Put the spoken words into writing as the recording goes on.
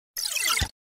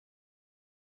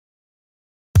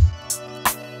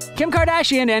Kim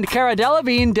Kardashian and Cara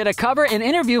Delevigne did a cover and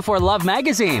interview for Love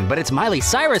magazine, but it's Miley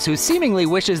Cyrus who seemingly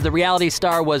wishes the reality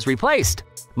star was replaced.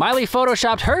 Miley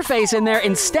photoshopped her face in there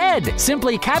instead,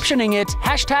 simply captioning it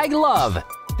 #love.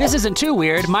 This isn't too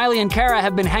weird. Miley and Cara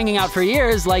have been hanging out for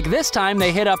years, like this time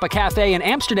they hit up a cafe in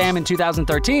Amsterdam in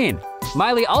 2013.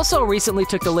 Miley also recently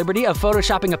took the liberty of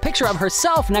photoshopping a picture of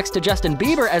herself next to Justin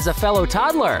Bieber as a fellow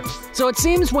toddler. So it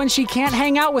seems when she can't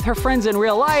hang out with her friends in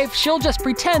real life, she'll just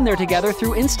pretend they're together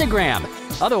through Instagram.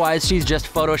 Otherwise, she's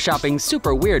just photoshopping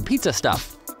super weird pizza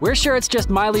stuff. We're sure it's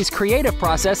just Miley's creative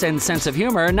process and sense of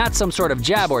humor, not some sort of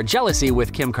jab or jealousy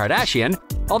with Kim Kardashian.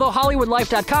 Although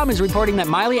HollywoodLife.com is reporting that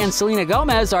Miley and Selena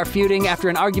Gomez are feuding after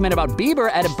an argument about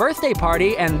Bieber at a birthday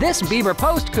party, and this Bieber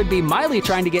post could be Miley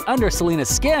trying to get under Selena's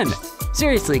skin.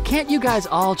 Seriously, can't you guys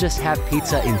all just have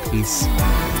pizza in peace?